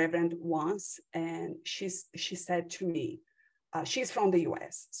MC Reverend once, and she said to me, she's from the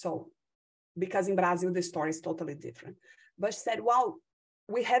US, so because in Brazil, the story is totally different. But she said, well,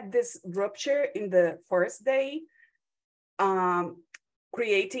 we had this rupture in the first day,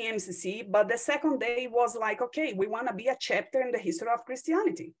 creating MCC, but the second day was like, okay, we want to be a chapter in the history of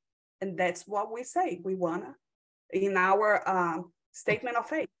Christianity. And that's what we say. We want to, in our statement of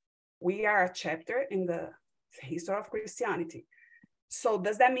faith, we are a chapter in the history of Christianity. So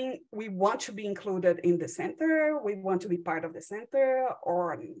does that mean we want to be included in the center? We want to be part of the center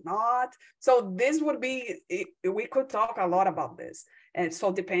or not? So this would be, we could talk a lot about this. And so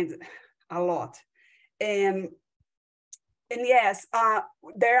it depends a lot. And yes,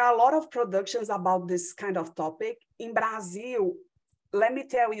 there are a lot of productions about this kind of topic. In Brazil, let me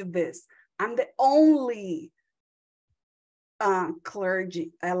tell you this, I'm the only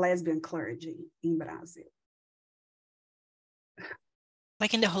lesbian clergy in Brazil.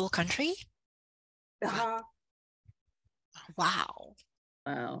 Like in the whole country? Uh-huh. Wow.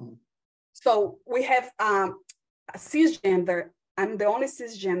 Wow. So we have a cisgender, I'm the only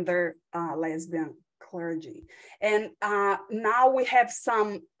cisgender lesbian clergy. And now we have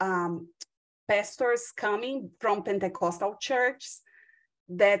some pastors coming from Pentecostal churches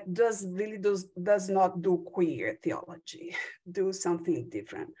that does not do queer theology, do something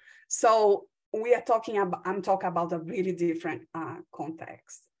different. So we are I'm talking about a really different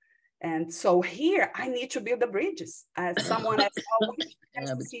context. And so here I need to build the bridges. As someone else, which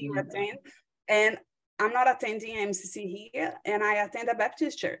MCC you attend, and I'm not attending MCC here, and I attend a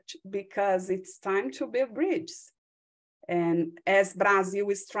Baptist church because it's time to build bridges. And as Brazil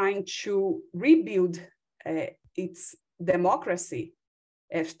is trying to rebuild its democracy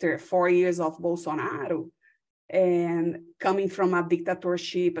after 4 years of Bolsonaro, and coming from a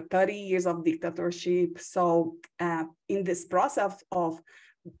dictatorship, 30 years of dictatorship. So in this process of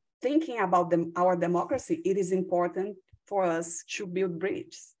thinking about our democracy, it is important for us to build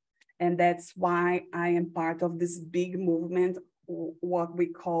bridges. And that's why I am part of this big movement, what we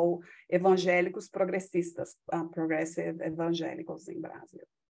call evangélicos progressistas, progressive evangelicals in Brazil.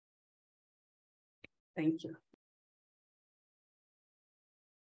 Thank you.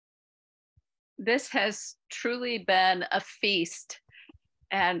 This has truly been a feast,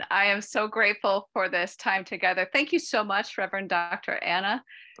 and I am so grateful for this time together. Thank you so much, Reverend Dr. Anna,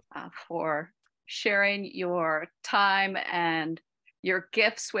 for sharing your time and your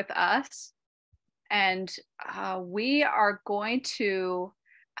gifts with us. And we are going to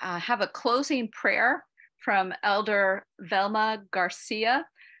have a closing prayer from Elder Velma Garcia.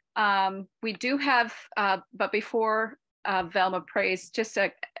 We do have, but before Velma prays, just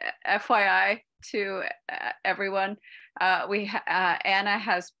a FYI to everyone, Anna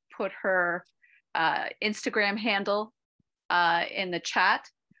has put her Instagram handle in the chat,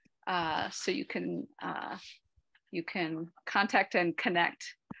 so you can contact and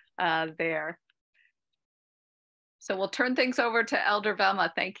connect there. So we'll turn things over to Elder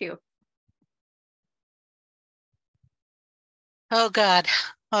Velma. Thank you. Oh God,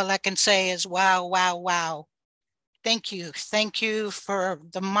 all I can say is wow, wow, wow. Thank you. Thank you for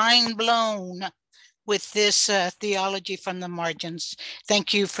the mind blown with this theology from the margins.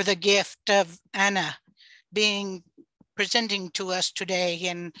 Thank you for the gift of Anna presenting to us today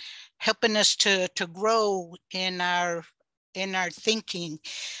and helping us to grow in our thinking.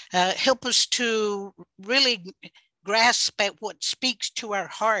 Help us to really grasp at what speaks to our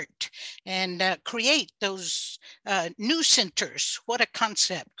heart and create those new centers. What a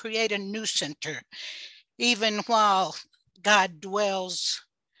concept, create a new center. Even while God dwells,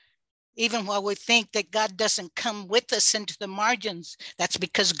 even while we think that God doesn't come with us into the margins, that's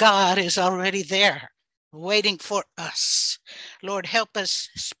because God is already there waiting for us. Lord, help us,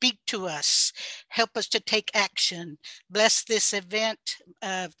 speak to us, help us to take action. Bless this event.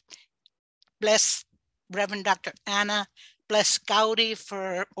 Bless Reverend Dr. Anna, bless Gaudi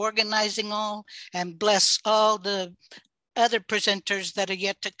for organizing all, and bless all the other presenters that are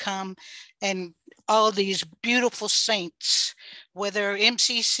yet to come, and all these beautiful saints, whether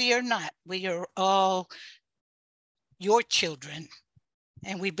MCC or not. We are all your children,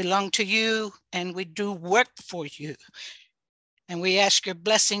 and we belong to you, and we do work for you. And we ask your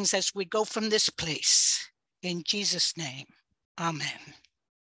blessings as we go from this place. In Jesus' name, amen.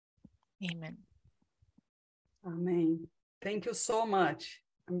 Amen. Amen. Thank you so much.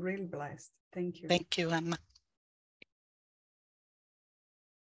 I'm really blessed. Thank you. Thank you, Emma.